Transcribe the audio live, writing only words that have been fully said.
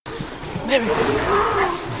Mary!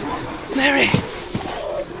 Mary!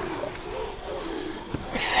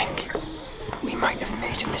 I think we might have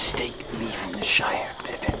made a mistake leaving the Shire,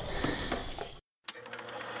 Pippin.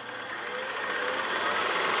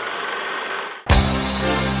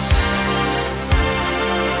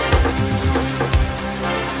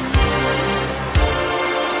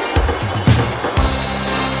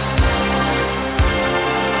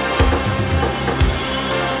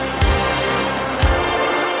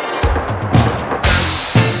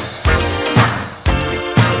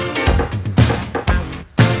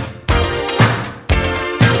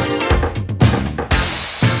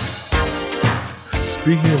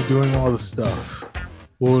 Speaking of doing all the stuff,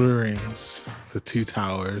 Lord of the Rings, the Two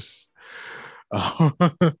Towers. Uh,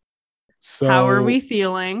 so, How are we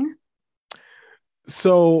feeling?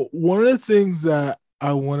 So one of the things that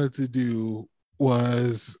I wanted to do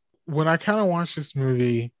was when I kind of watched this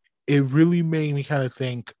movie, it really made me kind of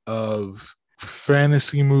think of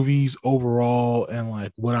fantasy movies overall and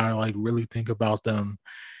like what I like really think about them.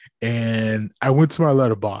 And I went to my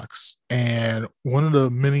letterbox, and one of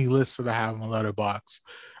the many lists that I have on my letterbox,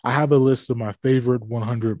 I have a list of my favorite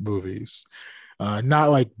 100 movies.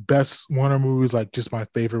 Not like best 100 movies, like just my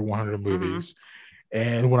favorite 100 movies.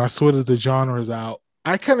 And when I sorted the genres out,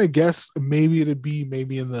 I kind of guessed maybe it'd be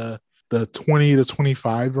maybe in the 20 to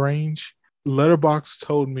 25 range. Letterbox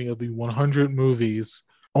told me of the 100 movies,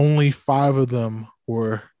 only 5 of them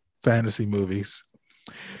were fantasy movies.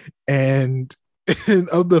 And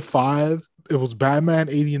of the 5, it was Batman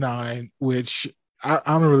 89, which I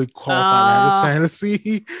don't really qualify that as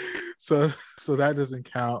fantasy. So that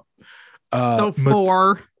doesn't count. So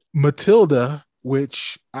 4. Matilda,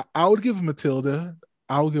 which I would give Matilda.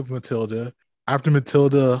 After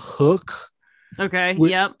Matilda, Hook. Okay,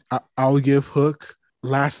 which yep. I would give Hook.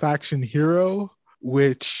 Last Action Hero,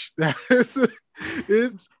 which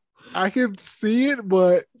it's I can see it,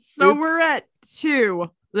 but so we're at 2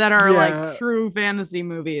 that are like true fantasy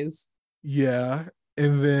movies. Yeah.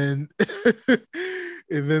 And then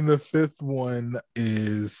the 5th one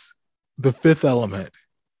is The Fifth Element,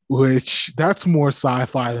 which that's more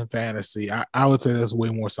sci-fi than fantasy. I would say that's way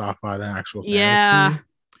more sci-fi than actual fantasy. Yeah.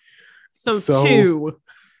 So 2.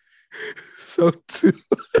 So 2.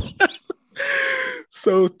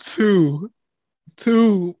 So 2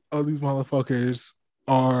 of these motherfuckers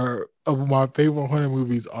are of my favorite 100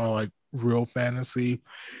 movies are like real fantasy.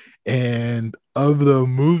 And of the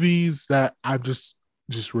movies that I've just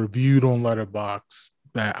reviewed on Letterboxd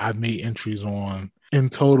that I've made entries on, in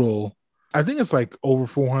total, I think it's like over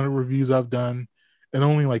 400 reviews I've done, and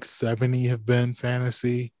only like 70 have been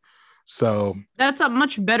fantasy. So that's a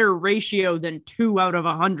much better ratio than 2 out of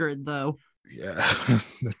 100, though. Yeah,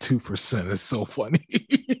 the 2% is so funny.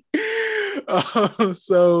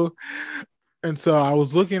 So I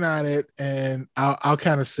was looking at it, and I'll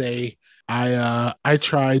kind of say I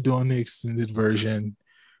tried doing the extended version.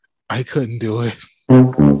 I couldn't do it.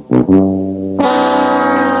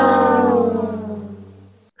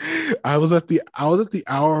 I was at the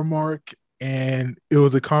hour mark, and it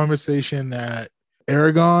was a conversation that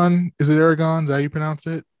Aragorn, is it Aragorn? Is that how you pronounce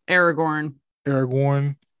it? Aragorn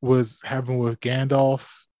was having with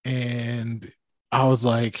Gandalf, and I was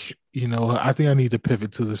like, I think I need to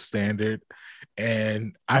pivot to the standard.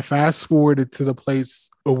 And I fast forwarded to the place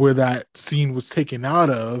where that scene was taken out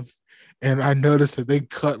of, and I noticed that they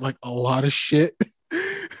cut like a lot of shit.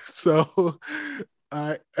 So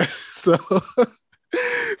I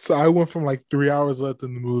went from like 3 hours left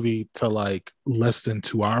in the movie to like less than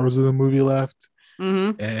 2 hours of the movie left.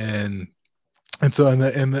 Mm-hmm. And so in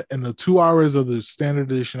the 2 hours of the standard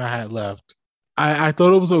edition I had left, I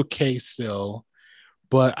thought it was okay still,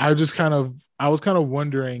 but I was kind of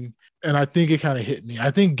wondering, and I think it kind of hit me. I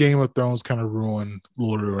think Game of Thrones kind of ruined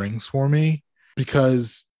Lord of the Rings for me,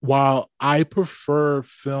 because while I prefer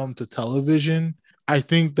film to television, I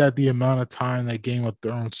think that the amount of time that Game of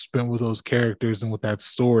Thrones spent with those characters and with that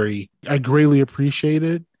story, I greatly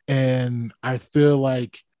appreciated. And I feel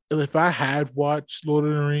like if I had watched Lord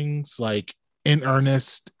of the Rings, like in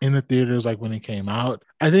earnest in the theaters, like when it came out,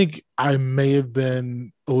 I think I may have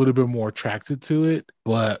been a little bit more attracted to it,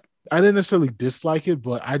 but I didn't necessarily dislike it,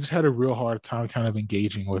 but I just had a real hard time kind of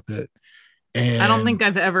engaging with it. And I don't think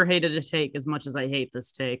I've ever hated a take as much as I hate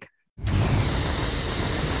this take.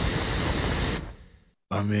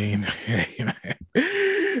 I mean,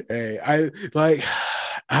 I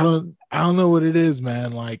don't know what it is,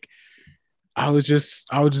 man. Like, I was just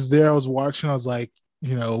there. I was watching. I was like,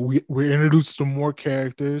 we're introduced to more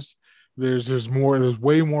characters. There's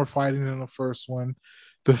way more fighting than the first one.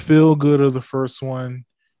 The feel good of the first one,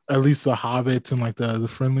 at least the hobbits and like the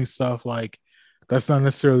friendly stuff, like that's not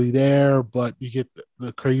necessarily there, but you get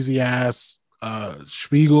the crazy ass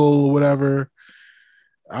Spiegel or whatever.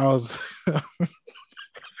 I was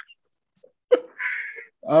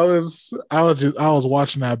I was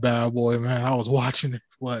watching that bad boy, man. I was watching it.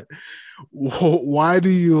 But why do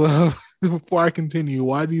you love, before I continue,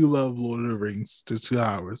 why do you love Lord of the Rings to 2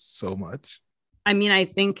 hours so much? I mean, I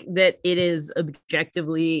think that it is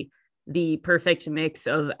objectively the perfect mix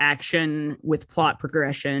of action with plot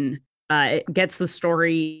progression. It gets the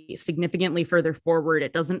story significantly further forward.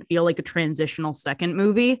 It doesn't feel like a transitional second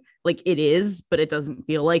movie. Like it is, but it doesn't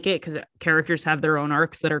feel like it because characters have their own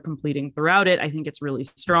arcs that are completing throughout it. I think it's really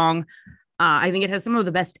strong. I think it has some of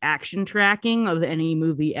the best action tracking of any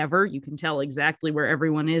movie ever. You can tell exactly where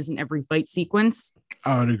everyone is in every fight sequence.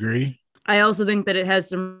 I would agree. I also think that it has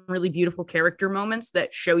some really beautiful character moments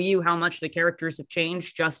that show you how much the characters have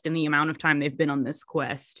changed just in the amount of time they've been on this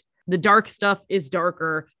quest. The dark stuff is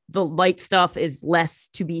darker. The light stuff is less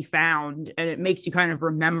to be found. And it makes you kind of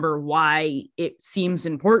remember why it seems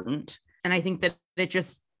important. And I think that it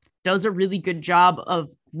just does a really good job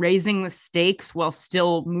of raising the stakes while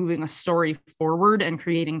still moving a story forward and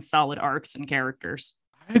creating solid arcs and characters.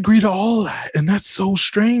 I agree to all that. And that's so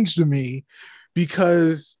strange to me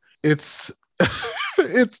because it's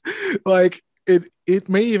it's like it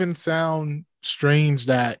may even sound strange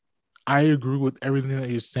that I agree with everything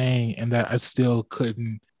that you're saying and that I still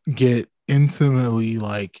couldn't get intimately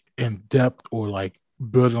like in depth or like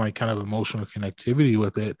building like kind of emotional connectivity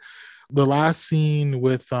with it. The last scene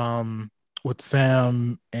with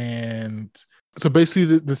Sam, and so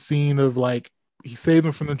basically the scene of like he saved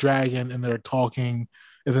them from the dragon and they're talking,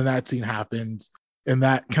 and then that scene happens, and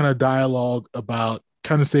that kind of dialogue about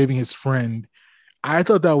kind of saving his friend. I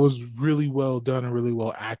thought that was really well done and really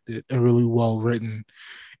well acted and really well written.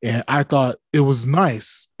 And I thought it was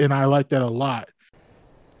nice. And I liked that a lot.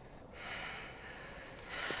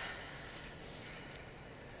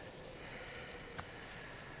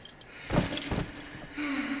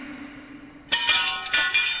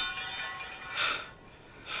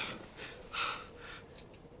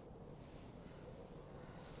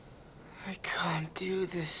 I can't do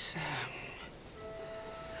this, Sam.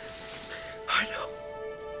 I know.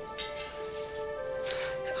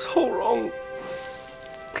 It's all wrong.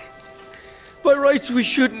 By rights, we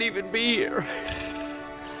shouldn't even be here.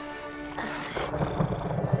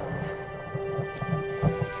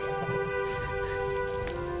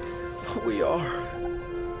 But we are.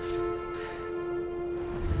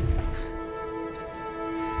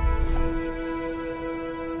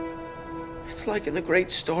 It's like in the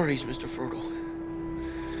great stories, Mr. Frodo.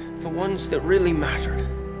 The ones that really mattered.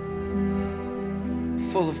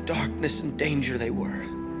 Full of darkness and danger they were.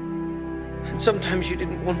 And sometimes you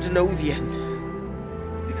didn't want to know the end.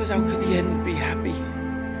 Because how could the end be happy?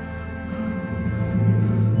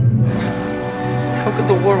 How could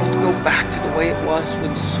the world go back to the way it was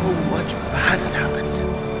when so much bad had happened?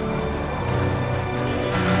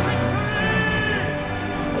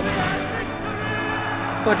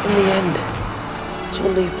 But in the end, it's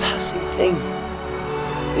only a passing thing.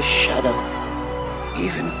 This shadow.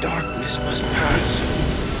 Even darkness must pass.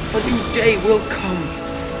 A new day will come.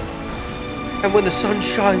 And when the sun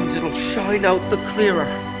shines, it'll shine out the clearer.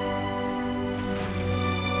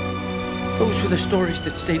 Those were the stories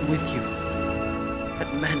that stayed with you.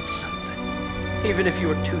 That meant something. Even if you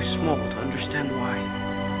were too small to understand why.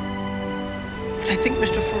 But I think,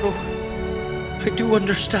 Mr. Frodo, I do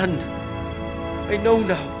understand. I know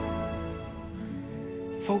now.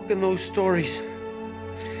 Folk in those stories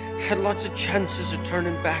had lots of chances of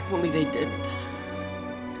turning back, only they didn't.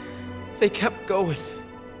 They kept going.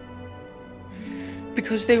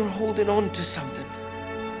 Because they were holding on to something.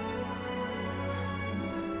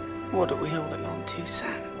 What are we holding on to,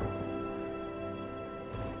 Sam?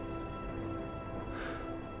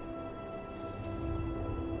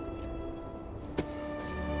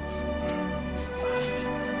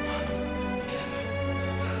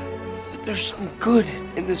 There's some good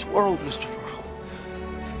in this world, Mr. Frodo.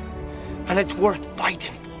 And it's worth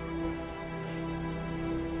fighting for.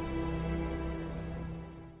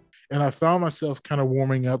 And I found myself kind of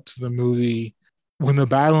warming up to the movie when the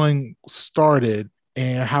battling started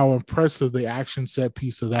and how impressive the action set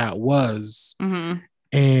piece of that was. Mm-hmm.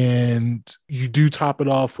 And you do top it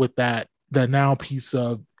off with that now piece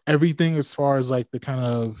of everything as far as like the kind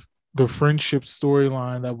of the friendship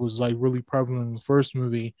storyline that was like really prevalent in the first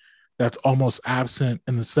movie that's almost absent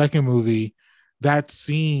in the second movie. That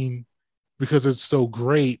scene, because it's so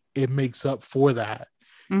great, it makes up for that.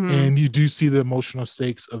 Mm-hmm. And you do see the emotional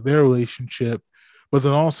stakes of their relationship, but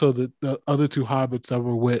then also the other two hobbits that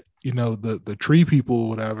were with, the tree people or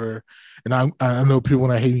whatever. And I know people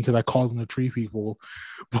when I hate me because I call them the tree people,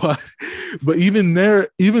 but even their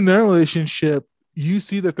relationship, you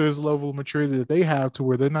see that there's a level of maturity that they have to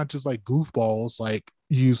where they're not just like goofballs like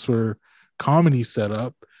used for comedy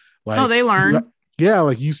setup. Like, they learn. Yeah,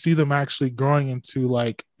 like you see them actually growing into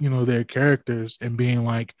like, their characters and being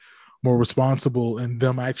like more responsible and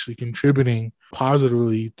them actually contributing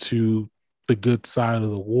positively to the good side of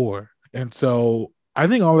the war. And so I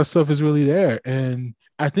think all that stuff is really there. And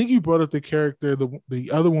I think you brought up the character,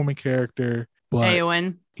 the other woman character, but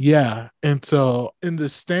Eowyn. yeah. And so in the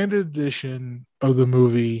standard edition of the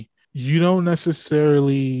movie, you don't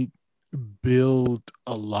necessarily build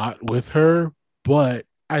a lot with her, but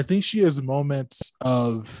I think she has moments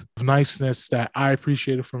of niceness that I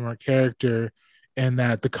appreciated from her character, and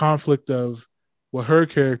that the conflict of what her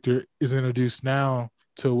character is introduced now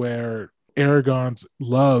to where Aragorn's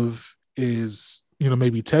love is,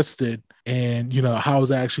 maybe tested, and how is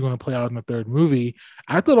that actually going to play out in the third movie.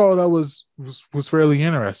 I thought all that was fairly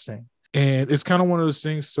interesting, and it's kind of one of those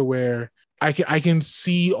things to where I can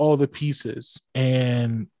see all the pieces,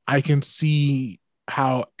 and I can see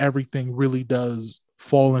how everything really does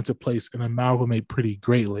fall into place and amalgamate pretty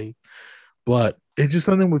greatly. But it's just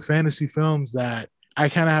something with fantasy films that I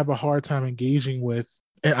kind of have a hard time engaging with,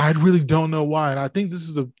 and I really don't know why. And I think this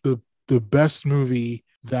is the best movie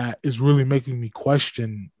that is really making me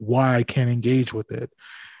question why I can't engage with it.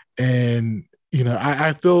 And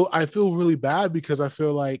I feel really bad, because I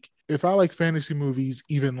feel like if I like fantasy movies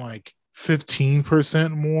even like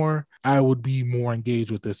 15% more, I would be more engaged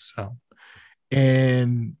with this film.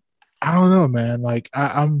 And I don't know, man. Like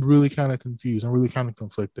I'm really kind of confused. I'm really kind of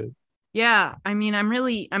conflicted. Yeah, I mean,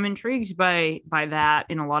 I'm intrigued by that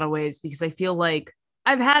in a lot of ways, because I feel like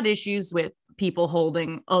I've had issues with people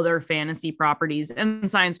holding other fantasy properties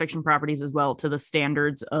and science fiction properties as well to the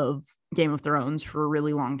standards of Game of Thrones for a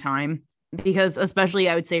really long time. Because especially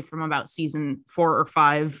I would say from about season 4 or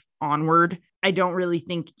 5 onward, I don't really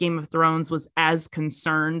think Game of Thrones was as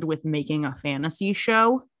concerned with making a fantasy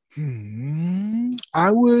show.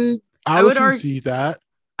 I would concede that.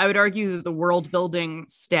 I would argue that the world building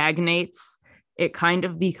stagnates. It kind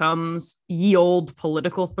of becomes ye old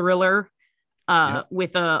political thriller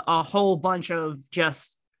with a whole bunch of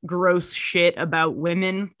just gross shit about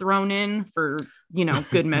women thrown in for,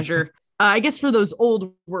 good measure. I guess for those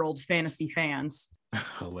old world fantasy fans.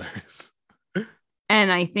 Hilarious.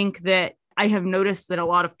 And I think that I have noticed that a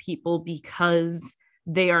lot of people, because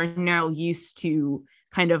they are now used to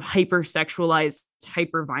kind of hypersexualized,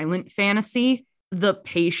 hyper-violent fantasy, the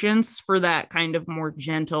patience for that kind of more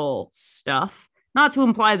gentle stuff. Not to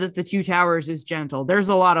imply that The Two Towers is gentle. There's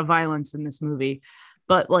a lot of violence in this movie,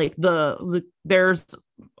 but like there's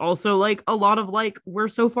also like a lot of like, we're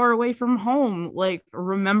so far away from home. Like,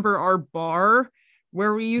 remember our bar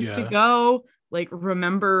where we used to go? Like,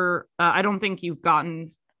 remember, I don't think you've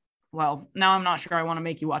gotten, well, now I'm not sure I want to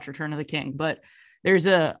make you watch Return of the King, but there's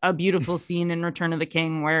a beautiful scene in Return of the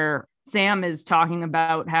King where Sam is talking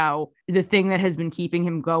about how the thing that has been keeping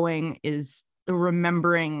him going is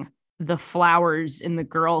remembering the flowers in the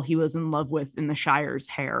girl he was in love with in the Shire's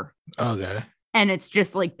hair. Okay. And it's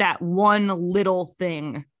just like that one little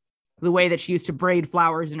thing, the way that she used to braid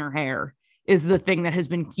flowers in her hair, is the thing that has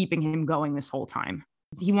been keeping him going this whole time.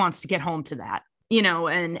 He wants to get home to that,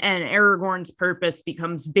 and Aragorn's purpose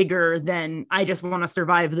becomes bigger than I just want to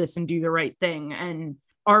survive this and do the right thing. And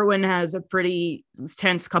Arwen has a pretty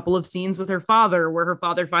tense couple of scenes with her father where her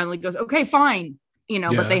father finally goes, okay, fine,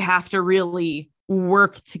 but they have to really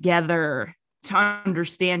work together to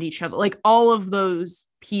understand each other. Like, all of those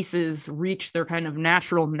pieces reach their kind of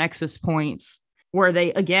natural nexus points where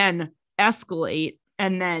they again escalate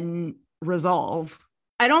and then resolve.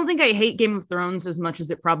 I don't think I hate Game of Thrones as much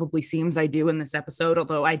as it probably seems I do in this episode,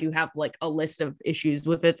 although I do have like a list of issues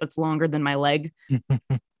with it that's longer than my leg.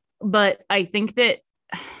 But I think that,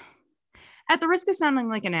 at the risk of sounding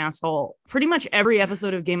like an asshole, pretty much every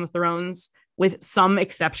episode of Game of Thrones, with some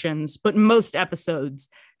exceptions, but most episodes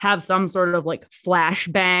have some sort of like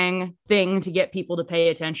flashbang thing to get people to pay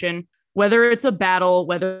attention, whether it's a battle,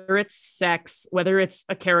 whether it's sex, whether it's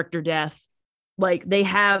a character death. Like, they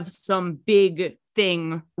have some big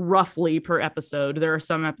thing roughly per episode. There are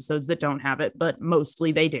some episodes that don't have it, but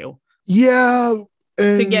mostly they do. Yeah.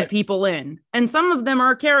 To get people in. And some of them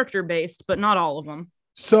are character based, but not all of them.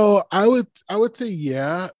 So I would say,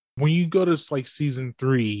 yeah. When you go to like season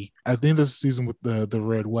 3, I think this season with the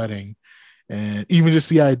Red Wedding, and even just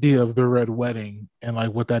the idea of the Red Wedding and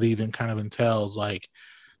like what that even kind of entails, like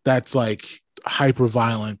that's like hyper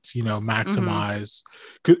violent, maximize.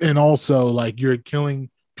 And also like you're killing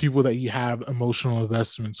people that you have emotional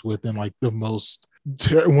investments with in like the most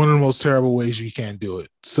one of the most terrible ways you can do it.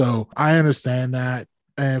 So I understand that.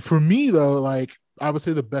 And for me though, like I would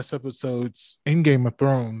say the best episodes in Game of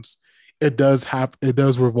Thrones, it does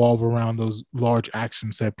revolve around those large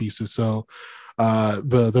action set pieces. So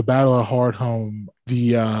the battle of Hardhome,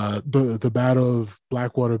 the battle of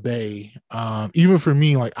Blackwater Bay, even for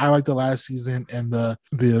me, like I like the last season and the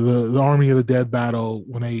Army of the Dead battle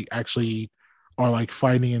when they actually are like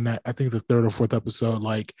fighting in that, I think the third or fourth episode.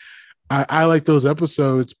 Like I like those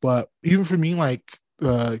episodes, but even for me, like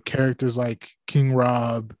characters like King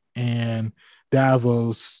Rob and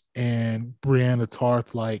Davos and Brienne of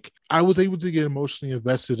Tarth, like I was able to get emotionally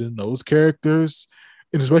invested in those characters,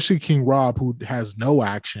 and especially King Rob, who has no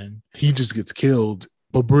action, he just gets killed.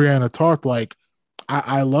 But Brienne of Tarth, like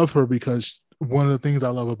I love her because one of the things I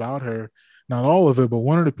love about her, not all of it, but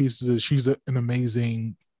one of the pieces is she's an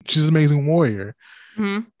amazing warrior.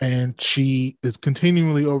 Mm-hmm. And she is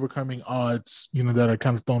continually overcoming odds, that are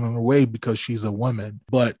kind of thrown in her way because she's a woman.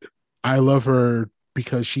 But I love her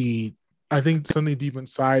because I think something deep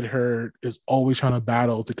inside her is always trying to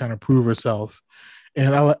battle to kind of prove herself.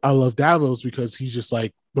 And I love Davos because he's just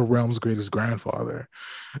like the realm's greatest grandfather.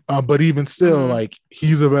 But even still, like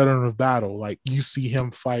he's a veteran of battle. Like you see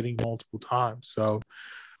him fighting multiple times. So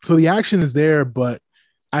the action is there, but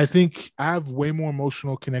I think I have way more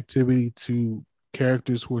emotional connectivity to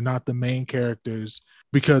characters who are not the main characters,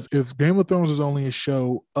 because if Game of Thrones is only a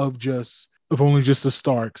show of only just the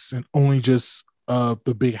Starks and only just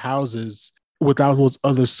the big houses without those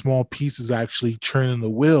other small pieces actually churning the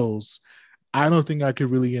wheels, I don't think I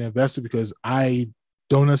could really get invested because I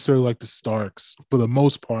don't necessarily like the Starks for the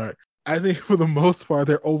most part. I think for the most part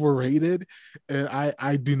they're overrated, and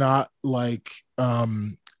I do not like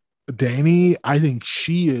Dany. I think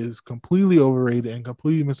she is completely overrated and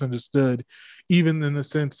completely misunderstood, even in the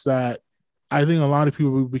sense that I think a lot of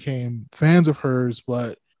people became fans of hers,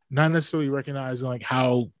 but not necessarily recognizing like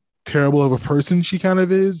how terrible of a person she kind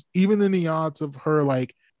of is, even in the odds of her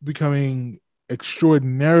like becoming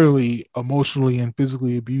extraordinarily emotionally and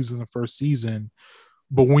physically abused in the first season.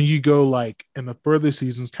 But when you go like in the further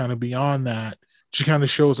seasons kind of beyond that, she kind of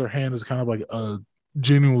shows her hand as kind of like a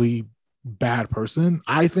genuinely bad person,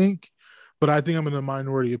 I think. But I think I'm in a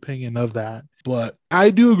minority opinion of that. But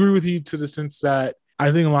I do agree with you to the sense that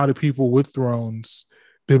I think a lot of people with Thrones,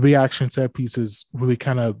 the big action set pieces really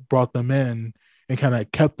kind of brought them in and kind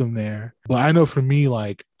of kept them there. But I know for me,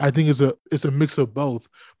 like I think it's a mix of both.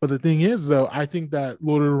 But the thing is though, I think that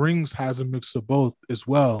Lord of the Rings has a mix of both as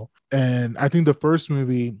well. And I think the first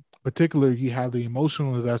movie in particular, you have the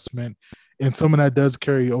emotional investment and some of that does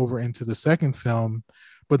carry over into the second film.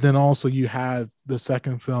 But then also you have the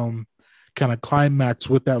second film kind of climax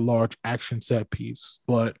with that large action set piece.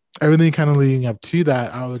 But everything kind of leading up to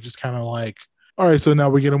that, I was just kind of like, all right, so now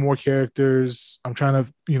we're getting more characters. I'm trying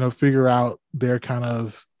to, figure out their kind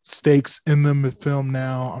of stakes in the film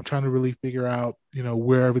now. I'm trying to really figure out,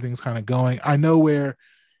 where everything's kind of going. I know where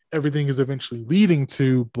everything is eventually leading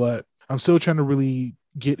to, but I'm still trying to really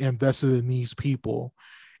get invested in these people.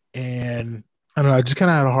 And I don't know, I just kind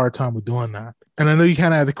of had a hard time with doing that. And I know you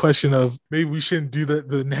kind of had the question of maybe we shouldn't do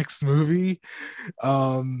the next movie.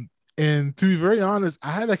 And to be very honest,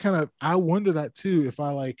 I wonder that too, if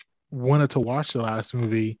I like wanted to watch the last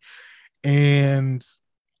movie. And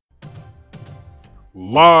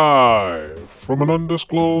live from an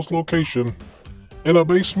undisclosed location in a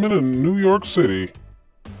basement in New York City,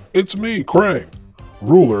 it's me, Krang,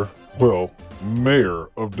 ruler, mayor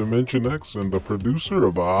of Dimension X and the producer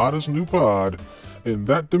of the hottest new pod in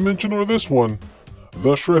that dimension or this one,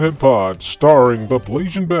 the Shredhead Pod, starring the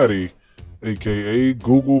Blasian Baddie, aka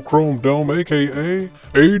Google Chrome Dome, aka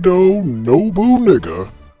Ado Nobu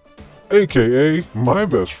Nigga, aka my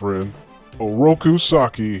best friend, Oroku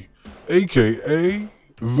Saki, aka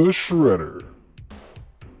the Shredder.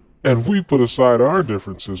 And we put aside our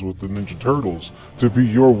differences with the Ninja Turtles to be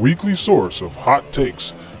your weekly source of hot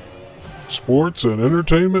takes, sports, and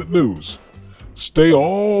entertainment news. Stay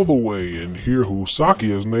all the way and hear who Saki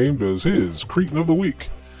has named as his Cretin of the Week,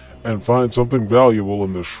 and find something valuable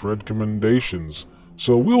in the Shred Commendations.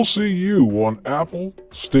 So we'll see you on Apple,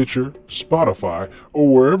 Stitcher, Spotify,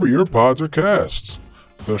 or wherever your pods are casts.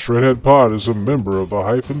 The Shredhead Pod is a member of the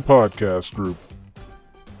Hyphen Podcast Group.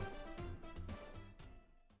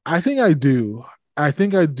 I think I do. I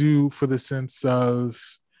think I do, for the sense of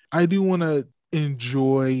I do want to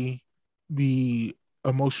enjoy the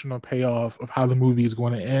emotional payoff of how the movie is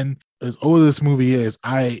going to end. As old as this movie is,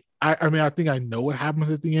 I mean, I think I know what happens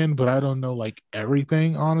at the end, but I don't know like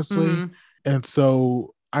everything, honestly. And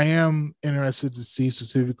so I am interested to see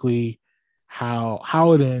specifically how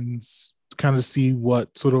it ends, kind of see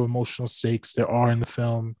what sort of emotional stakes there are in the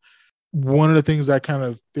film. One of the things I kind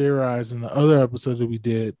of theorized in the other episode that we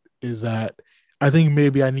did is that I think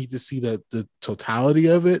maybe I need to see the totality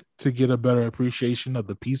of it to get a better appreciation of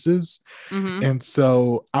the pieces. Mhm. And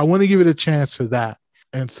so I want to give it a chance for that.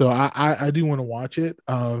 And so I do want to watch it.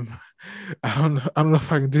 I don't know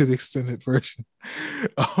if I can do the extended version.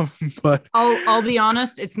 But I'll be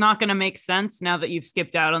honest, it's not going to make sense now that you've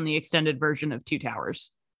skipped out on the extended version of Two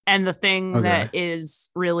Towers. And the thing that is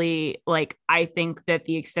really like, I think that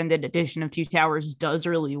the extended edition of Two Towers does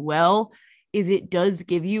really well is it does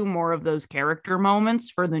give you more of those character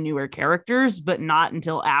moments for the newer characters, but not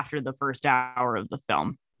until after the first hour of the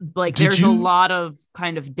film. Like there's a lot of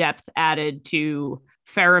kind of depth added to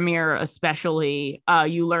Faramir, especially.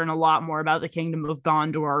 You learn a lot more about the Kingdom of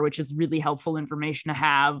Gondor, which is really helpful information to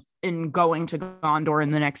have in going to Gondor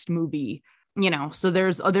in the next movie. You know, so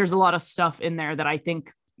there's a lot of stuff in there that I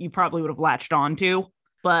think you probably would have latched on to,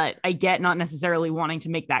 but I get not necessarily wanting to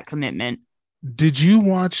make that commitment. Did you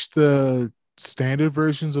watch the standard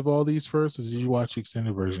versions of all these first, or did you watch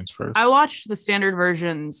extended versions first? I watched the standard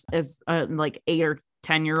versions as like 8 or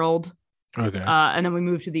 10-year-old. Okay. And then we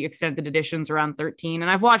moved to the extended editions around 13. And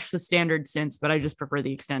I've watched the standard since, but I just prefer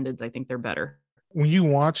the extendeds. I think they're better. When you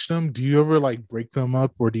watch them, do you ever like break them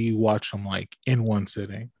up, or do you watch them like in one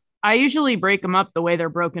sitting? I usually break them up the way they're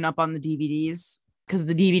broken up on the DVDs, because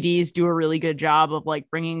the DVDs do a really good job of like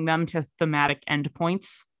bringing them to thematic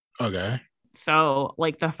endpoints. Okay. So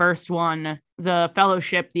like the first one, the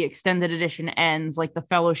Fellowship, the extended edition ends like the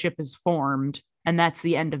Fellowship is formed, and that's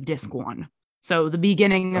the end of disc 1. So the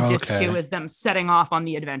beginning of disc 2 is them setting off on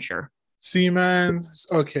the adventure. See, man.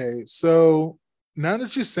 Okay. So now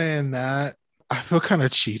that you're saying that, I feel kind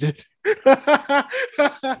of cheated. I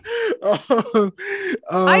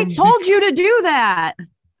told you to do that.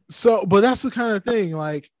 So, but that's the kind of thing.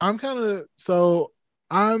 Like, I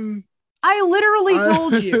literally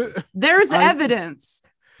told you. There's evidence.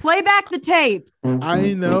 Play back the tape.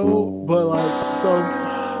 I know, but like,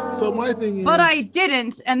 so my thing is. But I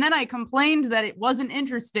didn't, and then I complained that it wasn't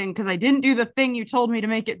interesting because I didn't do the thing you told me to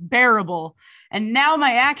make it bearable, and now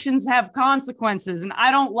my actions have consequences, and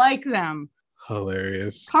I don't like them.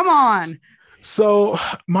 Hilarious. Come on. So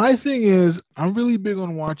my thing is, I'm really big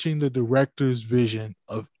on watching the director's vision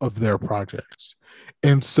of their projects.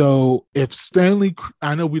 And so if Stanley,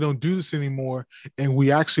 I know we don't do this anymore, and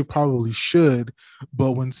we actually probably should,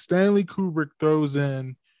 but when Stanley Kubrick throws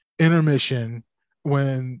in intermission,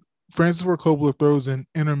 when Francis Ford Coppola throws in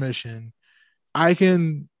intermission, I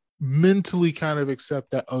can mentally kind of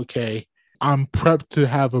accept that, okay, I'm prepped to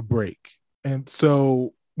have a break. And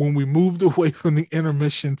so when we moved away from the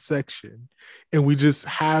intermission section and we just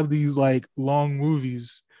have these like long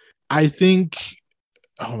movies, I think,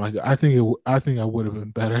 oh my God, I think I would have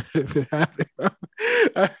been better if it happened.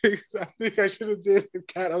 I think I should have did it,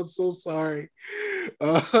 Kat. I'm so sorry.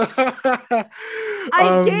 I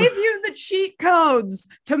gave you the cheat codes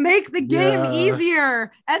to make the game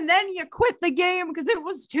easier, and then you quit the game because it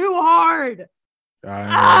was too hard.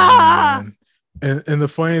 And the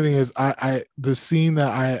funny thing is, I the scene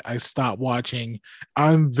that I stopped watching,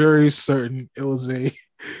 I'm very certain it was an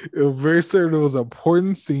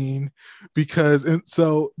important scene, because, and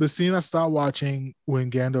so the scene I stopped watching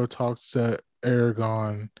when Gandalf talks to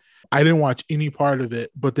Aragorn, I didn't watch any part of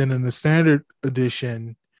it, but then in the standard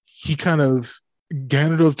edition, Gandalf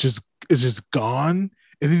is just gone,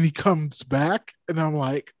 and then he comes back, and I'm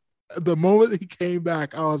like, the moment he came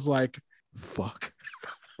back, I was like, fuck.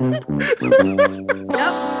 Yep.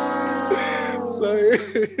 So,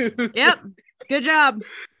 yep. Good job.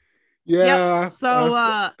 Yeah. Yep. So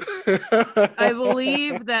I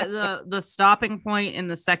believe that the stopping point in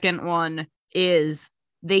the second one is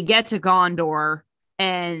they get to Gondor,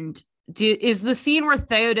 and is the scene where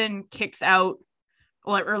Theoden kicks out,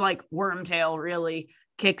 or like Wormtail really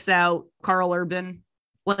kicks out Karl Urban.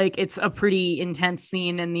 Like, it's a pretty intense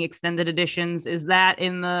scene in the extended editions. Is that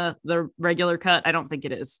in the regular cut? I don't think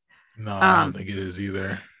it is. No, I don't think it is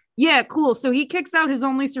either. Yeah, cool. So he kicks out his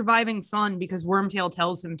only surviving son because Wormtail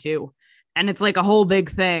tells him to. And it's like a whole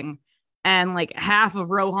big thing. And like half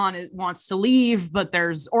of Rohan wants to leave, but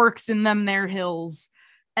there's orcs in them, their hills.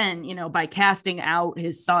 And, you know, by casting out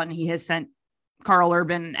his son, he has sent Karl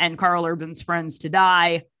Urban and Karl Urban's friends to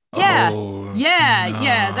die. Yeah. Oh,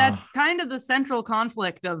 Yeah. That's kind of the central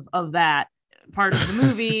conflict of that part of the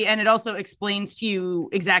movie. And it also explains to you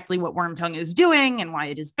exactly what Wormtongue is doing and why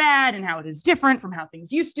it is bad and how it is different from how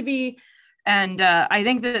things used to be. And I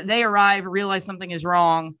think that they arrive, realize something is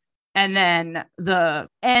wrong. And then the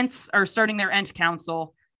Ents are starting their Ent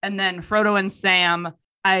Council. And then Frodo and Sam,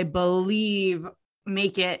 I believe,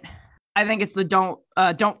 make it. I think it's the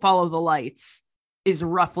don't follow the lights is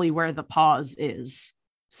roughly where the pause is.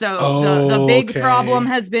 So the big problem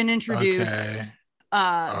has been introduced. Okay.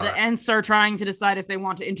 The Ents are trying to decide if they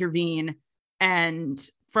want to intervene, and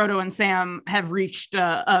Frodo and Sam have reached.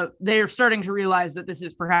 They're starting to realize that this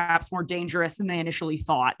is perhaps more dangerous than they initially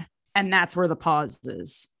thought, and that's where the pause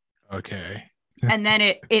is. Okay. And then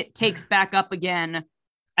it takes back up again.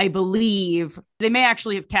 I believe they may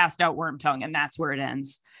actually have cast out Wormtongue, and that's where it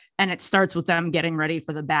ends. And it starts with them getting ready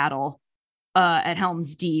for the battle at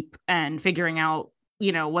Helm's Deep and figuring out,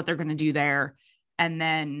 what they're going to do there. And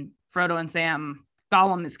then Frodo and Sam,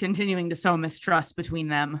 Gollum is continuing to sow mistrust between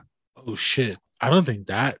them. Oh shit! I don't think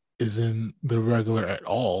that is in the regular at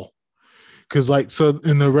all. Because so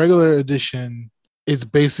in the regular edition, it's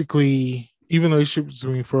basically, even though it's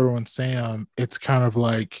between Frodo and Sam, it's kind of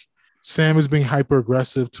like Sam is being hyper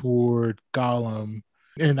aggressive toward Gollum.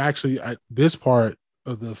 And actually, this part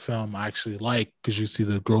of the film I actually like, because you see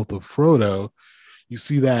the growth of Frodo. You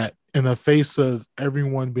see that in the face of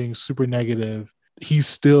everyone being super negative, he's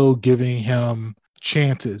still giving him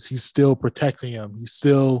chances. He's still protecting him. He's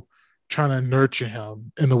still trying to nurture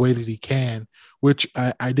him in the way that he can, which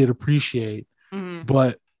I did appreciate. Mm-hmm.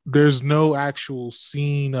 But there's no actual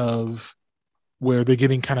scene of where they're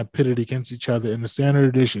getting kind of pitted against each other. In the standard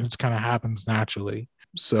edition, it kind of happens naturally.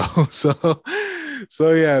 So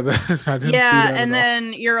yeah, I didn't see that and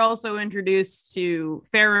then you're also introduced to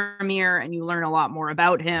Faramir, and you learn a lot more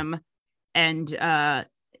about him, and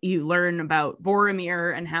you learn about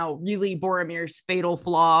Boromir and how really Boromir's fatal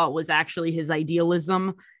flaw was actually his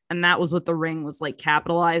idealism, and that was what the ring was like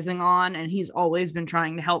capitalizing on. And he's always been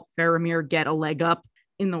trying to help Faramir get a leg up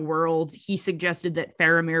in the world. He suggested that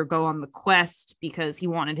Faramir go on the quest because he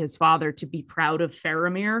wanted his father to be proud of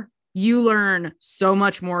Faramir. You learn so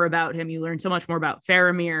much more about him. You learn so much more about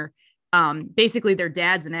Faramir. Basically, their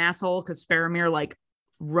dad's an asshole because Faramir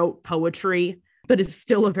wrote poetry, but is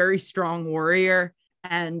still a very strong warrior.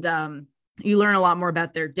 And you learn a lot more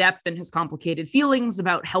about their depth and his complicated feelings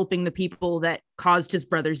about helping the people that caused his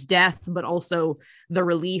brother's death, but also the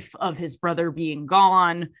relief of his brother being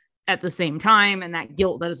gone at the same time, and that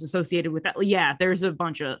guilt that is associated with that. Yeah, there's a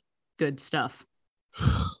bunch of good stuff.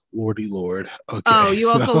 Lordy Lord. Okay. Oh, you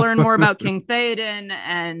also learn more about King Theoden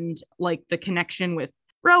and the connection with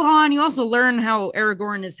Rohan. You also learn how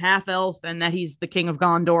Aragorn is half elf and that he's the king of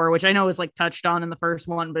Gondor, which I know is touched on in the first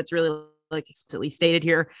one, but it's really explicitly stated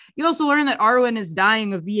here. You also learn that Arwen is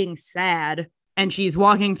dying of being sad, and she's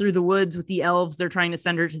walking through the woods with the elves. They're trying to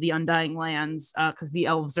send her to the Undying Lands because the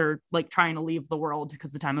elves are trying to leave the world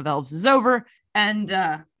because the time of elves is over.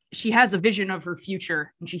 And she has a vision of her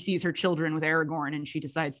future, and she sees her children with Aragorn, and she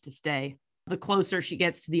decides to stay. The closer she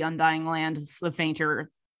gets to the Undying Lands, the fainter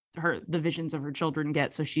the visions of her children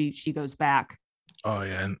get. So she goes back. Oh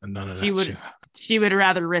yeah, and none of that. She would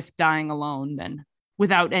rather risk dying alone than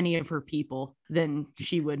without any of her people than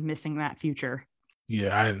she would missing that future.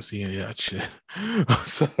 Yeah, I didn't see any of that shit.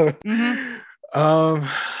 So,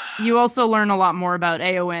 you also learn a lot more about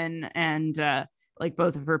Eowyn, and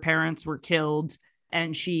both of her parents were killed,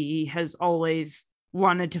 and she has always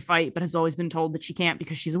wanted to fight, but has always been told that she can't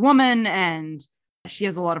because she's a woman, and she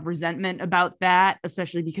has a lot of resentment about that,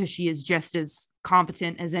 especially because she is just as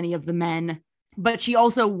competent as any of the men. But she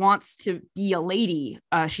also wants to be a lady.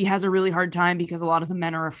 She has a really hard time because a lot of the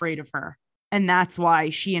men are afraid of her. And that's why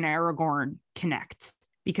she and Aragorn connect,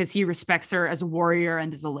 because he respects her as a warrior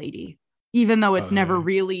and as a lady. Even though it's never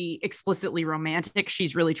really explicitly romantic,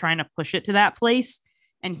 she's really trying to push it to that place,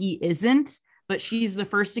 and he isn't. But she's the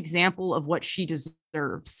first example of what she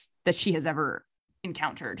deserves that she has ever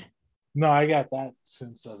encountered. No, I got that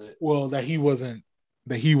sense of it. Well, that he wasn't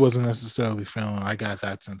necessarily feeling. I got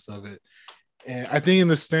that sense of it. And I think in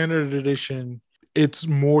the standard edition, it's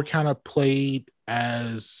more kind of played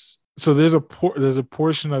as, so there's a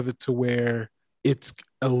portion of it to where it's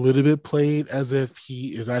a little bit played as if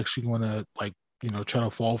he is actually going to try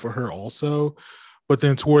to fall for her also. But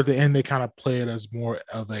then toward the end, they kind of play it as more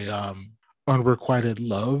of a unrequited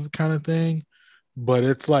love kind of thing. But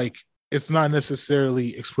it's not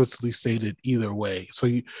necessarily explicitly stated either way. So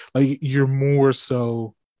you're more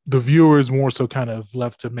so, the viewer is more so kind of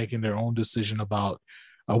left to making their own decision about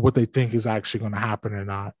what they think is actually going to happen or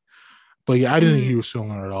not. But yeah, I didn't think he was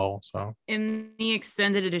feeling it at all. So in the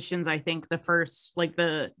extended editions, I think the first,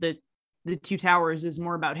 the Two Towers is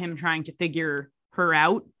more about him trying to figure her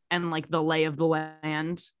out and the lay of the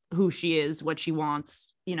land, who she is, what she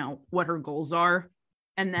wants, what her goals are.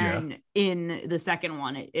 And then in the second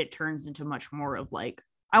one, it turns into much more of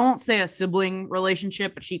I won't say a sibling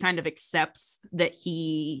relationship, but she kind of accepts that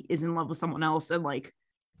he is in love with someone else and like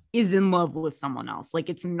is in love with someone else. Like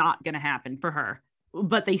it's not going to happen for her,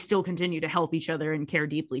 but they still continue to help each other and care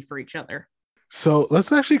deeply for each other. So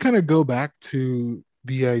let's actually kind of go back to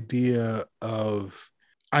the idea of,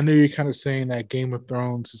 I know you're kind of saying that Game of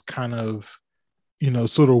Thrones is kind of,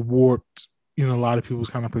 sort of warped, a lot of people's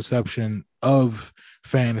kind of perception of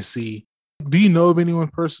fantasy. Do you know of anyone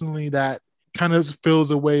personally that kind of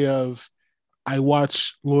feels a way of, I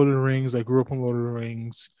watch Lord of the Rings, I grew up on Lord of the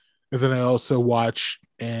Rings, and then I also watch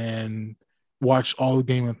all of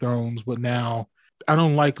Game of Thrones, but now I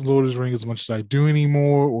don't like Lord of the Rings as much as I do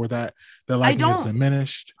anymore, or that liking is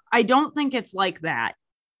diminished? I don't think it's like that.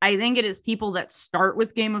 I think it is people that start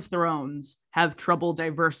with Game of Thrones have trouble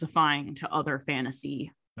diversifying to other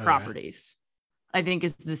fantasy properties. I think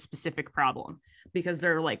is the specific problem, because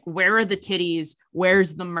they're like, where are the titties?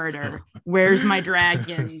 Where's the murder? Where's my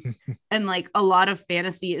dragons? And like a lot of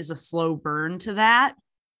fantasy is a slow burn to that.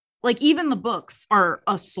 Like even the books are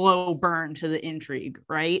a slow burn to the intrigue,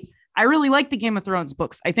 right? I really like the Game of Thrones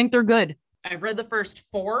books. I think they're good. I've read the first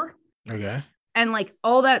 4. Okay. And like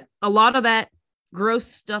all that, a lot of that gross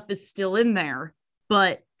stuff is still in there.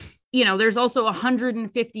 But, there's also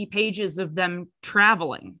 150 pages of them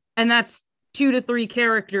traveling. And that's 2 to 3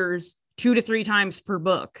 characters, 2 to 3 times per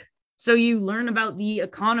book. So you learn about the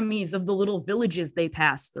economies of the little villages they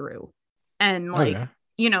pass through. And like,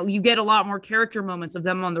 you get a lot more character moments of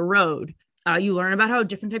them on the road. You learn about how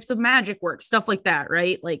different types of magic work, stuff like that,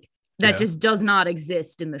 right? Like that just does not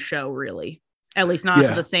exist in the show, really. At least not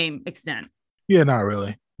to the same extent. Yeah, not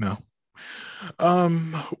really. No.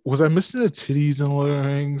 Was I missing the titties in Lord of the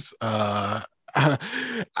Rings? I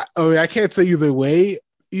can't say either way.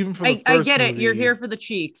 Even from the first I get it. movie, You're here for the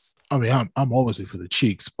cheeks. I mean, I'm always here for the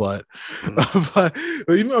cheeks, but even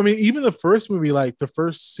the first movie, like the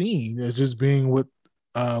first scene, is just being with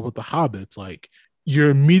the hobbits. Like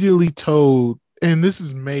you're immediately told, and this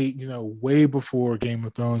is made, way before Game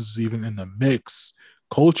of Thrones is even in the mix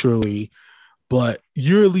culturally, but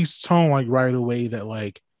you're at least told like right away that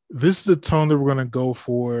like this is the tone that we're gonna go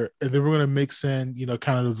for, and then we're gonna mix in,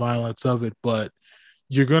 kind of the violence of it, but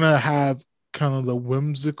you're gonna have kind of the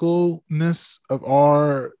whimsicalness of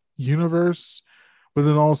our universe, but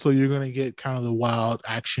then also you're going to get kind of the wild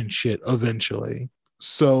action shit eventually.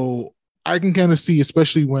 So I can kind of see,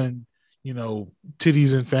 especially when,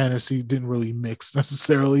 titties and fantasy didn't really mix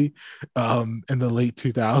necessarily in the late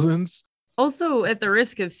 2000s. Also, at the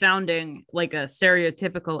risk of sounding like a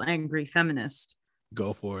stereotypical angry feminist,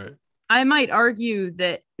 go for it. I might argue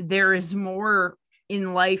that there is more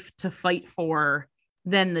in life to fight for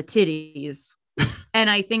than the titties. And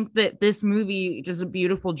I think that this movie does a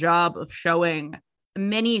beautiful job of showing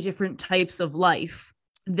many different types of life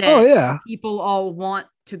that people all want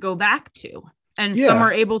to go back to. And some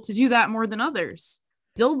are able to do that more than others.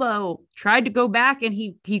 Bilbo tried to go back and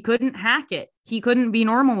he couldn't hack it. He couldn't be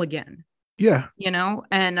normal again. Yeah.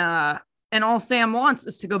 And all Sam wants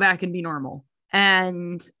is to go back and be normal.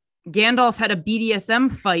 And Gandalf had a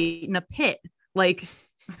BDSM fight in a pit. Like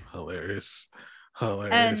hilarious.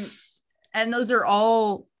 And those are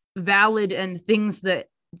all valid and things that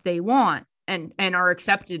they want and are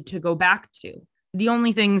accepted to go back to. The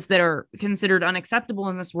only things that are considered unacceptable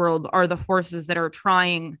in this world are the forces that are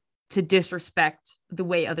trying to disrespect the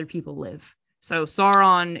way other people live. So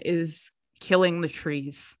Sauron is killing the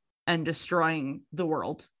trees and destroying the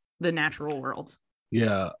world, the natural world.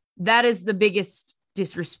 Yeah. That is the biggest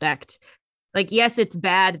disrespect. Like, yes, it's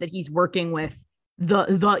bad that he's working with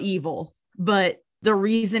the evil, but the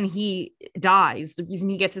reason he dies, the reason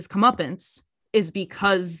he gets his comeuppance is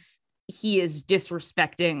because he is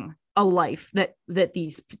disrespecting a life that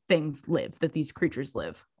these things live, that these creatures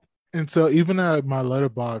live. And so even at my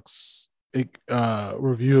Letterboxd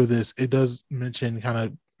review of this, it does mention kind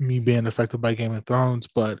of me being affected by Game of Thrones,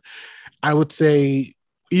 but I would say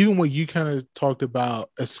even what you kind of talked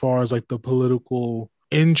about as far as like the political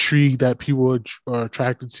intrigue that people are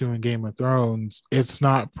attracted to in Game of Thrones, it's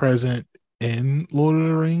not present in Lord of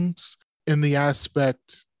the Rings in the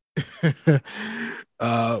aspect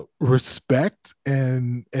respect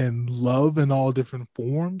and love in all different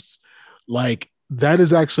forms. Like that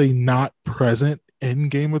is actually not present in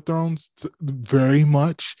Game of Thrones very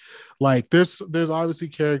much. Like there's obviously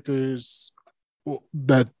characters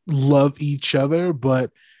that love each other,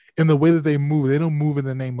 but in the way that they don't move in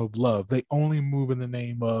the name of love. They only move in the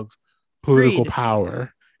name of political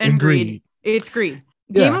power and greed. It's greed.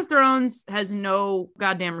 Yeah. Game of Thrones has no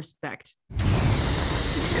goddamn respect.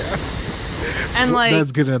 Yes. And like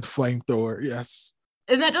that's getting at the flamethrower. Yes.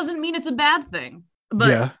 And that doesn't mean it's a bad thing.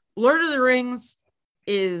 But Lord of the Rings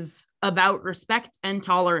is about respect and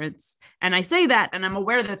tolerance. And I say that, and I'm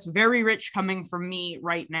aware that's very rich coming from me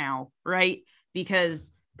right now, right?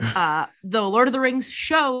 Because the Lord of the Rings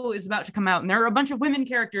show is about to come out, and there are a bunch of women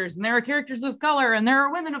characters, and there are characters of color, and there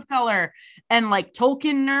are women of color, and like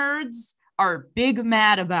Tolkien nerds are big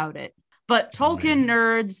mad about it. But Tolkien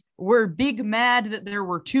nerds were big mad that there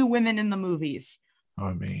were 2 women in the movies.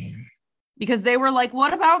 I mean, because they were like,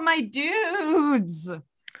 what about my dudes?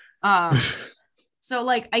 So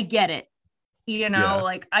like, I get it. You know,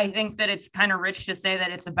 like, I think that it's kind of rich to say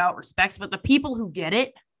that it's about respect, but the people who get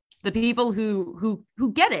it, the people who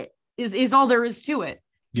get it is all there is to it.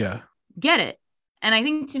 Yeah. Get it. And I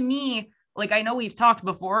think to me, like, I know we've talked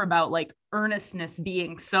before about like earnestness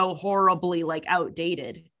being so horribly like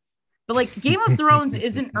outdated, but like Game of Thrones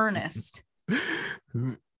isn't earnest.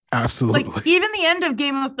 Absolutely. Like, even the end of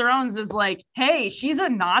Game of Thrones is like, hey, she's a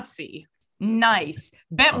Nazi. Nice.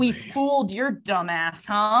 Bet we fooled your dumbass,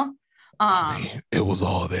 huh? It was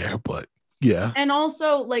all there, but yeah. And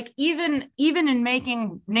also, like, even in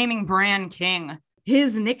naming Bran King,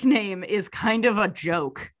 his nickname is kind of a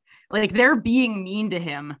joke. Like, they're being mean to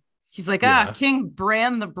him. He's like, King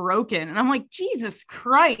Bran the Broken. And I'm like, Jesus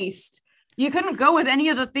Christ. You couldn't go with any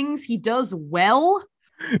of the things he does well?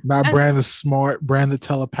 Not Bran the smart, Bran the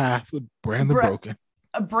telepath, Bran the broken.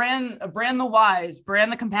 Bran the wise, Bran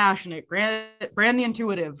the compassionate, Bran the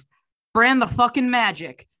intuitive, Bran the fucking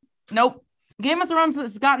magic. Nope. Game of Thrones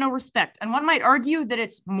has got no respect. And one might argue that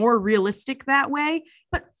it's more realistic that way,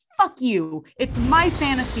 but fuck you. It's my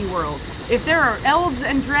fantasy world. If there are elves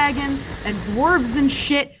and dragons and dwarves and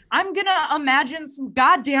shit, I'm gonna imagine some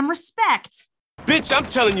goddamn respect. Bitch, I'm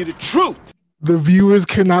telling you the truth. The viewers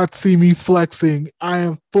cannot see me flexing. I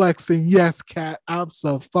am flexing. Yes, Kat.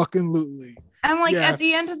 Absolutely. And like, at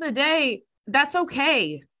the end of the day, that's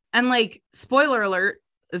okay. And like, spoiler alert,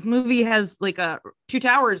 this movie has like Two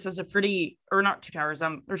Towers has a pretty, or not Two Towers,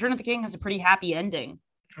 Return of the King has a pretty happy ending.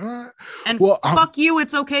 And fuck you,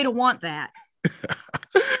 it's okay to want that.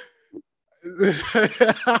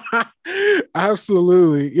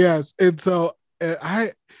 Absolutely. Yes. And so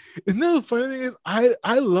and then the funny thing is,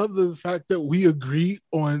 I love the fact that we agree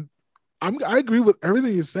on, I agree with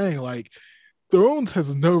everything you're saying. Like, Thrones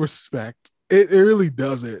has no respect. It really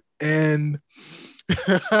doesn't. And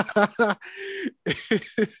I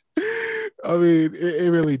mean,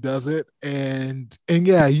 it really doesn't. And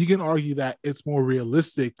yeah, you can argue that it's more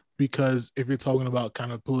realistic because if you're talking about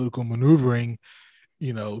kind of political maneuvering,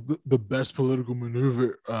 you know, the best political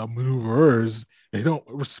maneuverers, they don't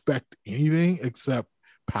respect anything except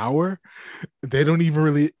power. They don't even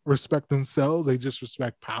really respect themselves. They just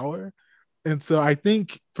respect power. And so I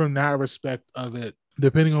think from that respect of it,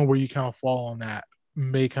 depending on where you kind of fall on that,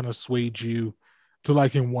 may kind of sway you to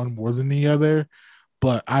liking one more than the other.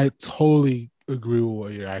 But I totally agree with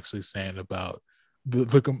what you're actually saying about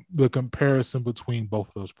the comparison between both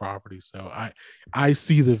of those properties. So I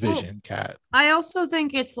see the vision, Kat. I also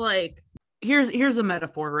think it's like, here's a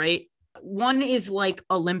metaphor, right? One is like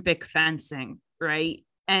Olympic fencing, right?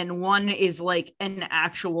 And one is like an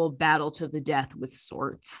actual battle to the death with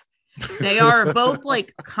swords. They are both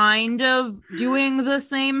like kind of doing the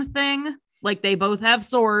same thing. Like, they both have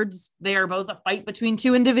swords. They are both a fight between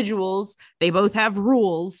 2 individuals. They both have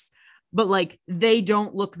rules, but like, they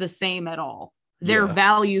don't look the same at all. Their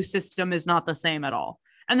value system is not the same at all.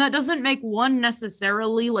 And that doesn't make one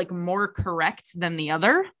necessarily like more correct than the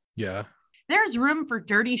other. Yeah. There's room for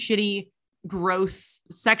dirty, shitty, gross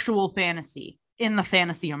sexual fantasy in the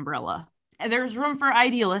fantasy umbrella. And there's room for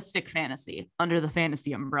idealistic fantasy under the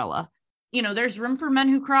fantasy umbrella. You know, there's room for men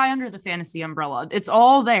who cry under the fantasy umbrella. It's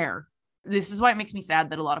all there. This is why it makes me sad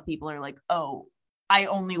that a lot of people are like, oh, I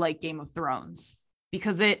only like Game of Thrones,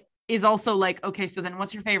 because it is also like, okay, so then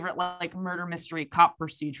what's your favorite like murder mystery cop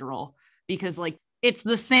procedural? Because like, it's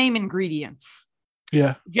the same ingredients.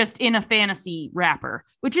 Yeah. Just in a fantasy wrapper,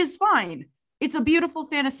 which is fine. It's a beautiful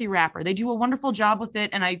fantasy wrapper. They do a wonderful job with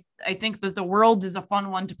it. And I think that the world is a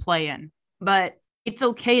fun one to play in, but it's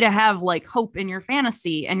okay to have like hope in your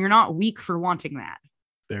fantasy, and you're not weak for wanting that.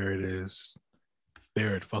 There it is.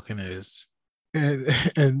 There it fucking is.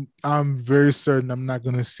 And I'm very certain I'm not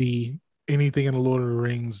going to see anything in the Lord of the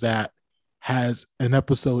Rings that has an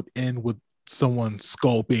episode end with someone's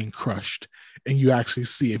skull being crushed and you actually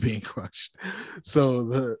see it being crushed.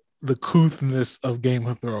 So the couthness of Game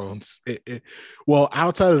of Thrones, well,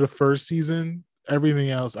 outside of the first season, everything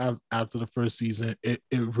else after the first season, it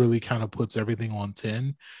really kind of puts everything on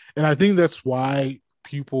 10. And I think that's why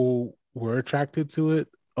people were attracted to it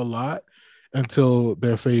a lot until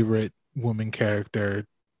their favorite woman character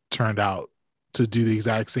turned out to do the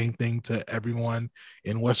exact same thing to everyone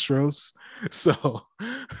in Westeros. So,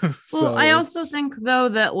 Well, I also it's- think though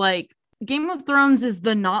that like Game of Thrones is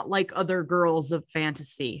the not like other girls of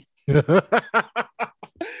fantasy. there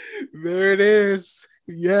it is.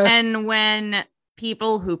 Yes. And when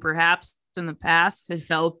people who perhaps in the past had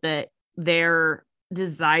felt that their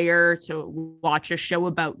desire to watch a show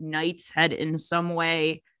about knights had in some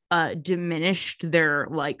way diminished their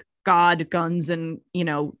like god guns and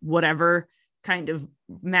whatever kind of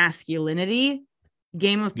masculinity,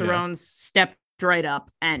 Game of Yeah. Thrones stepped right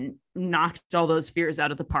up and knocked all those fears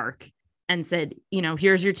out of the park and said,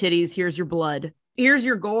 here's your titties, here's your blood, here's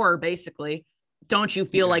your gore, basically. Don't you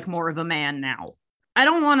feel Yeah. like more of a man now? I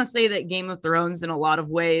don't want to say that Game of Thrones in a lot of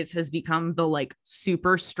ways has become the like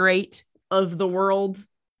super straight of the world,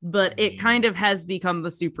 but it kind of has become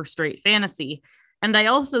the super straight fantasy. And I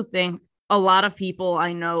also think a lot of people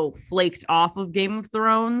I know flaked off of Game of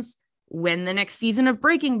Thrones when the next season of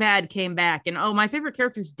Breaking Bad came back and, oh, my favorite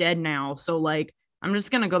character's dead now. So like, I'm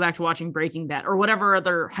just going to go back to watching Breaking Bad or whatever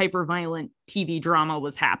other hyper violent TV drama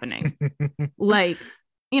was happening. Like,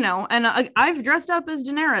 and I've dressed up as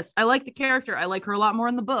Daenerys. I like the character. I like her a lot more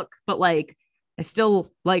in the book, but like, I still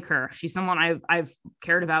like her. She's someone I've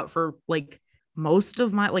cared about for like most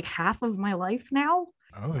of my, like half of my life now.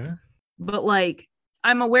 Oh yeah. But like,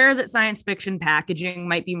 I'm aware that science fiction packaging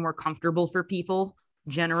might be more comfortable for people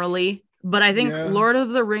generally, but I think Yeah. Lord of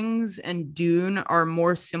the Rings and Dune are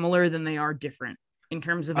more similar than they are different in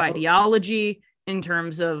terms of Oh. ideology, in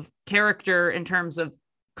terms of character, in terms of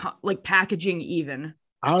like packaging even.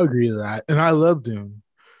 I'll agree to that. And I love Dune.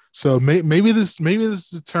 So maybe this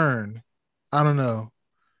is a turn. I don't know.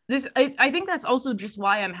 I think that's also just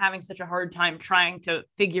why I'm having such a hard time trying to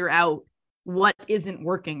figure out what isn't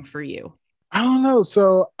working for you. I don't know.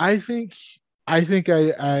 So I think I am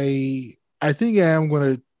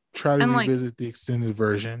going to try to And, like, revisit the extended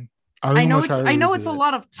version. I know it's a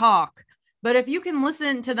lot of talk, but if you can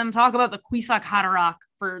listen to them talk about the Kwisatz Haderach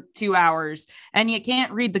for 2 hours and you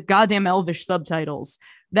can't read the goddamn Elvish subtitles,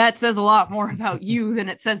 that says a lot more about you than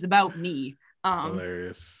it says about me.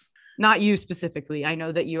 Hilarious. Not you specifically. I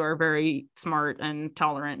know that you are very smart and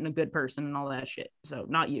tolerant and a good person and all that shit. So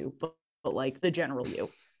not you, but like the general you.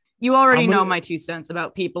 You already know my 2 cents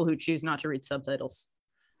about people who choose not to read subtitles.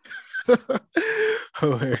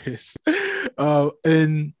 Hilarious.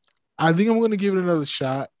 And I think I'm going to give it another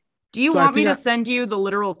shot. Do you So I want me think to send you the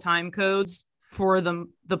literal time codes for the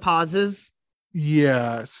pauses?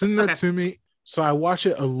 Yeah, send that Okay. to me. So I watch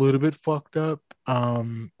it a little bit fucked up.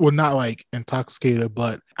 Well, not like intoxicated,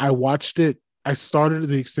 but I watched it. I started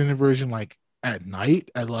the extended version like at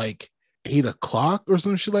night at like 8 o'clock or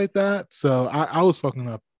some shit like that. So I was fucking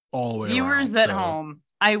up all the way. Viewers around, at so- home,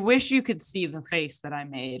 I wish you could see the face that I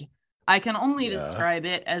made. I can only Yeah. describe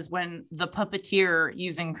it as when the puppeteer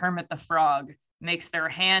using Kermit the Frog makes their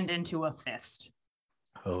hand into a fist.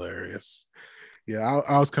 Hilarious. Yeah,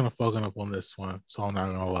 I was kind of fucking up on this one, so I'm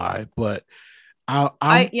not gonna lie. But I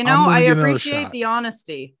appreciate the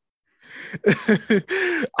honesty.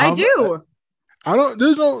 I do. I'm not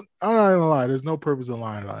gonna lie. There's no purpose in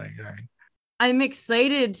lying about anything. I'm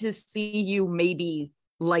excited to see you maybe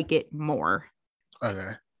like it more.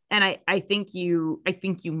 Okay. And I think you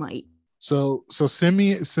might. So send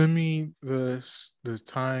me the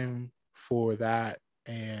time for that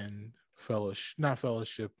and not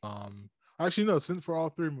fellowship. Actually no, send for all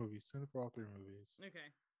 3 movies. Okay.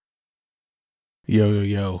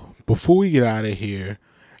 Yo. Before we get out of here,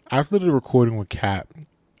 after the recording with Cap,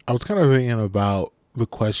 I was kind of thinking about the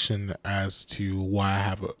question as to why I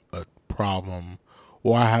have a problem,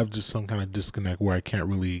 or I have just some kind of disconnect where I can't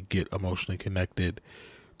really get emotionally connected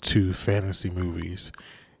to fantasy movies.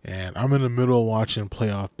 And I'm in the middle of watching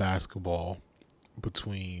playoff basketball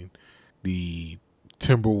between the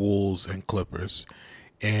Timberwolves and Clippers.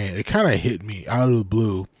 And it kind of hit me out of the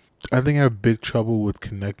blue. I think I have big trouble with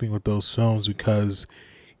connecting with those films because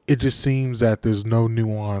it just seems that there's no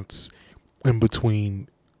nuance in between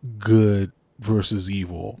good versus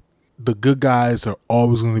evil. The good guys are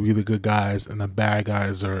always going to be the good guys, and the bad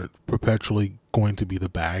guys are perpetually going to be the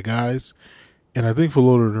bad guys. And I think for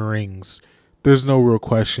Lord of the Rings, there's no real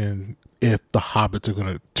question if the hobbits are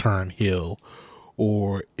going to turn heel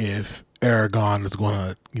or if Aragorn is going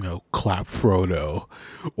to, clap Frodo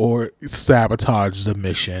or sabotage the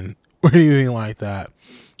mission or anything like that.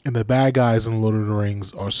 And the bad guys in Lord of the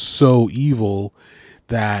Rings are so evil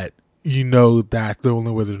that that the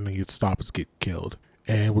only way they're going to get stopped is get killed.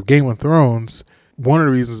 And with Game of Thrones, one of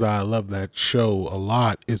the reasons that I love that show a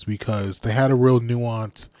lot is because they had a real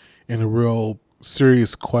nuance and a real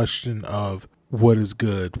serious question of what is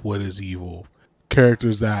good, what is evil.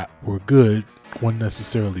 characters that were good weren't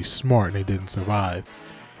necessarily smart and they didn't survive.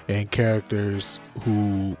 And characters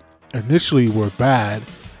who initially were bad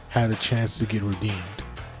had a chance to get redeemed.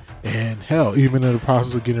 And hell, even in the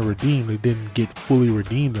process of getting redeemed, they didn't get fully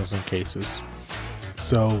redeemed in some cases.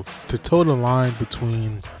 So to toe the line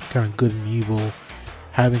between kind of good and evil,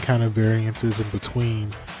 having kind of variances in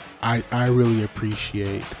between, I really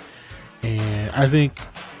appreciate. And I think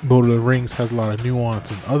Lord of the Rings has a lot of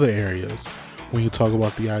nuance in other areas when you talk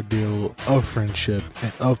about the ideal of friendship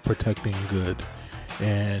and of protecting good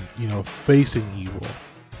and, you know, facing evil.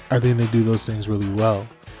 I think they do those things really well.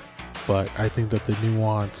 But I think that the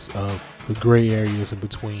nuance of the gray areas in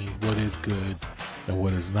between what is good and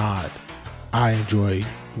what is not, I enjoy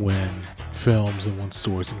when films and when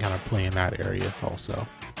stories can kind of play in that area also.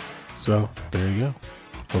 So there you go.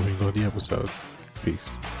 Hope you enjoyed the episode. Peace.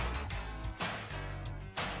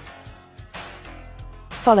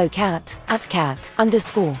 Follow Kat at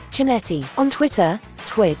 @cat_Chinetti on Twitter,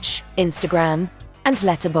 Twitch, Instagram, and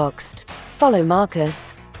Letterboxd. Follow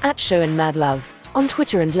Marcus at @ShowandMadLove on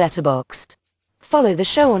Twitter and Letterboxd. Follow the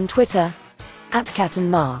show on Twitter at Cat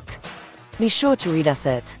and Mark. Be sure to read us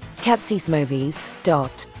at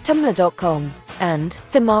catseesmovies.tumblr.com and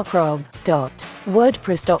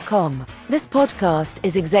themarkrob.wordpress.com. This podcast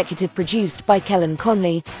is executive produced by Kellen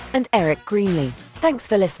Conley and Eric Greenlee. Thanks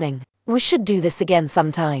for listening. We should do this again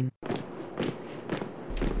sometime.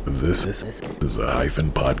 This is a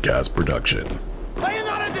Hyphen Podcast production. Are you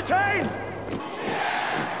not entertained?